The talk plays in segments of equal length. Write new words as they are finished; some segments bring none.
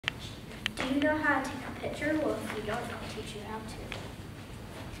Do you know how to take a picture? Well, if you don't, I'll teach you how to.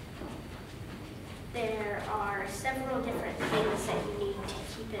 There are several different things that you need to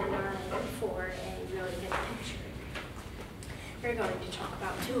keep in mind for a really good picture. We're going to talk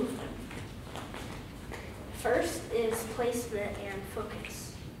about two of them. First is placement and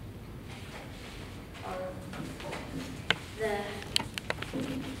focus.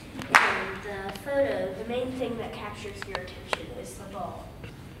 The photo, the main thing that captures your attention is the ball.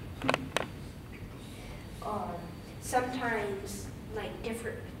 Sometimes, like,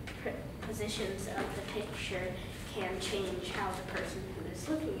 different positions of the picture can change how the person who is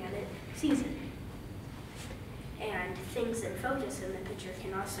looking at it sees it. And things in focus in the picture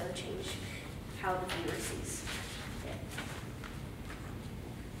can also change how the viewer sees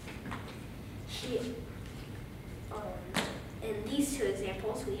it. In these two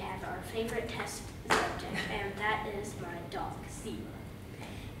examples, we have our favorite test subject, and that is my dog, Ziva.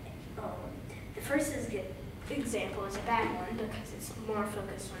 The first example is a bad one because it's more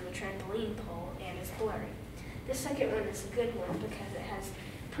focused on the trampoline pole and it's blurry. The second one is a good one because it has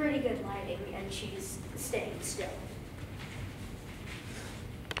pretty good lighting and she's staying still.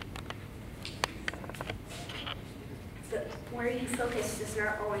 But where you focus does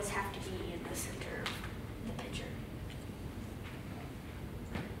not always have to be in the center of the picture.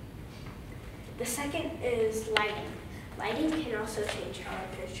 The second is lighting. Lighting can also change how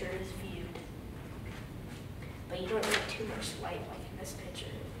a picture is viewed. But you don't need too much light like in this picture.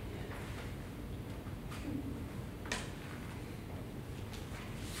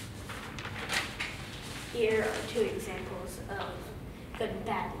 Here are two examples of good and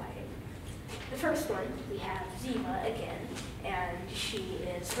bad lighting. The first one, we have Ziva again, and she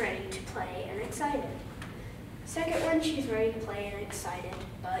is ready to play and excited. Second one, she's ready to play and excited,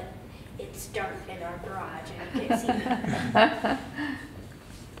 but it's dark in our garage and you can't see her.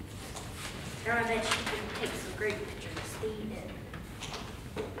 Now I bet she can take some great pictures.